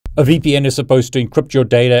A VPN is supposed to encrypt your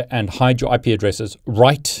data and hide your IP addresses,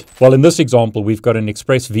 right? Well, in this example, we've got an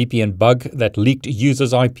ExpressVPN bug that leaked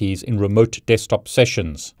users' IPs in remote desktop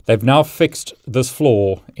sessions. They've now fixed this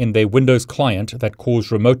flaw in their Windows client that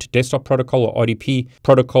caused remote desktop protocol or RDP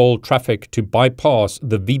protocol traffic to bypass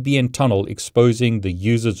the VPN tunnel, exposing the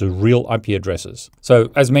user's real IP addresses.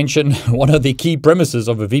 So, as mentioned, one of the key premises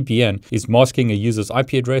of a VPN is masking a user's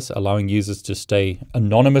IP address, allowing users to stay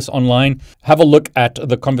anonymous online. Have a look at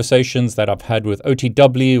the conversations that I've had with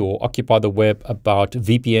OTW or Occupy the Web about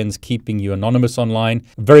VPNs keeping you anonymous online.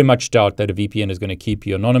 Very much doubt that a VPN is going to keep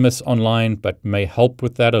you anonymous online, but may help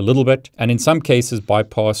with that a little bit. And in some cases,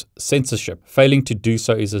 bypass censorship. Failing to do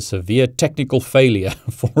so is a severe technical failure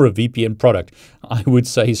for a VPN product. I would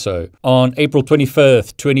say so. On April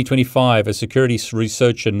 25th, 2025, a security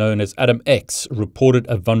researcher known as Adam X reported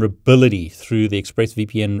a vulnerability through the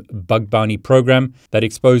ExpressVPN bug bounty program that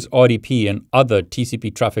exposed RDP and other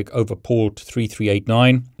TCP traffic over port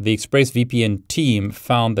 3389. The ExpressVPN team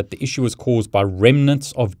found that the issue was caused by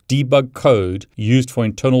remnants of debug code used for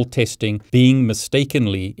internal testing being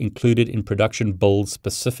mistakenly included in production builds,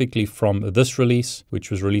 specifically from this release, which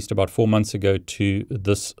was released about 4 months ago, to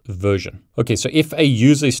this version. Okay, so if a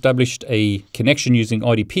user established a connection using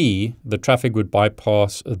RDP, the traffic would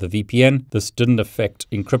bypass the VPN. This didn't affect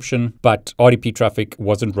encryption, but RDP traffic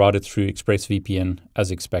wasn't routed through ExpressVPN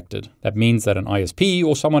as expected. That means that an ISP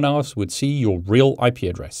or someone else would see your real IP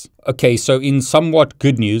address. Okay, so in somewhat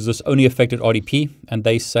good news, this only affected RDP, and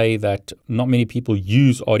they say that not many people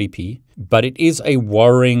use RDP, but it is a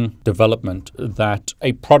worrying development that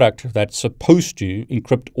a product that's supposed to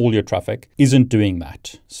encrypt all your traffic isn't doing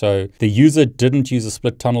that. So the user didn't use a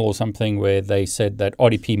split tunnel or something where they said that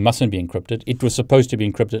RDP mustn't be encrypted. It was supposed to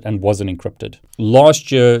be encrypted and wasn't encrypted.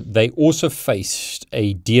 Last year, they also faced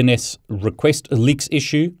a DNS request leaks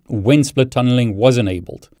issue when split tunneling was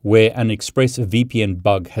enabled, where an ExpressVPN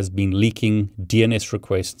bug has been leaking DNS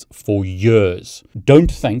requests for years.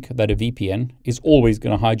 Don't think that a VPN is always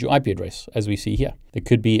going to hide your IP address, as we see here. There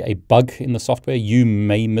could be a bug in the software. You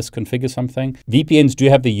may misconfigure something. VPNs do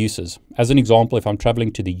have their uses. As an example, if I'm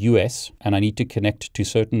traveling to the US and I need to connect to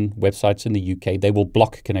certain websites in the UK, they will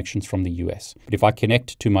block connections from the US. But if I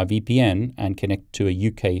connect to my VPN and connect to a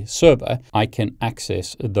UK server, I can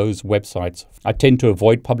access those websites. I tend to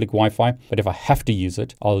avoid public Wi-Fi, but if I have to use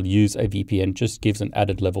it, I'll use a VPN. Just gives an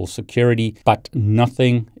added level of security, but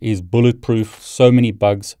nothing is bulletproof. So many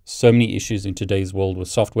bugs, so many issues in today's world with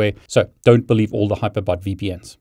software. So don't believe all the hype about VPNs.